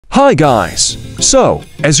Hi guys! So,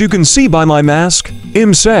 as you can see by my mask,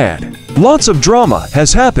 I'm sad. Lots of drama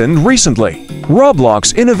has happened recently.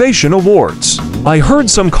 Roblox Innovation Awards. I heard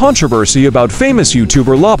some controversy about famous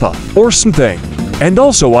YouTuber Lapa or something. And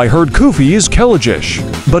also I heard Kofi is Kelligish.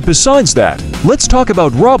 But besides that, let's talk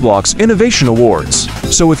about Roblox Innovation Awards.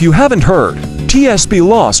 So if you haven't heard, TSP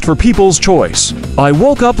lost for People's Choice. I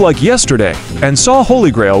woke up like yesterday and saw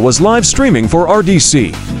Holy Grail was live streaming for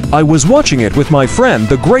RDC. I was watching it with my friend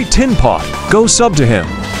the Great Tin Pot. Go sub to him.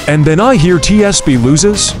 And then I hear TSP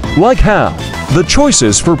loses? Like how? The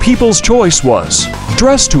choices for People's Choice was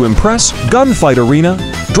Dress to Impress, Gunfight Arena,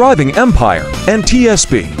 Driving Empire, and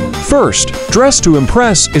TSP. First, Dress to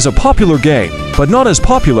Impress is a popular game, but not as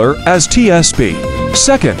popular as TSP.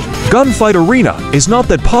 Second, Gunfight Arena is not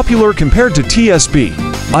that popular compared to TSP.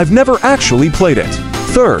 I've never actually played it.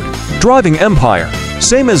 Third, Driving Empire,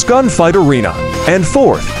 same as Gunfight Arena. And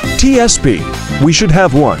fourth, TSP. We should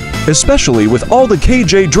have one, especially with all the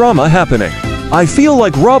KJ drama happening. I feel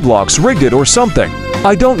like Roblox rigged it or something.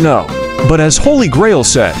 I don't know. But as Holy Grail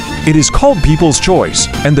said, it is called People's Choice,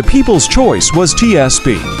 and the People's Choice was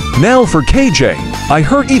TSP. Now for KJ, I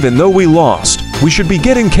heard even though we lost, we should be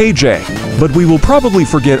getting KJ. But we will probably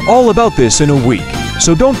forget all about this in a week,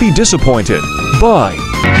 so don't be disappointed. Bye.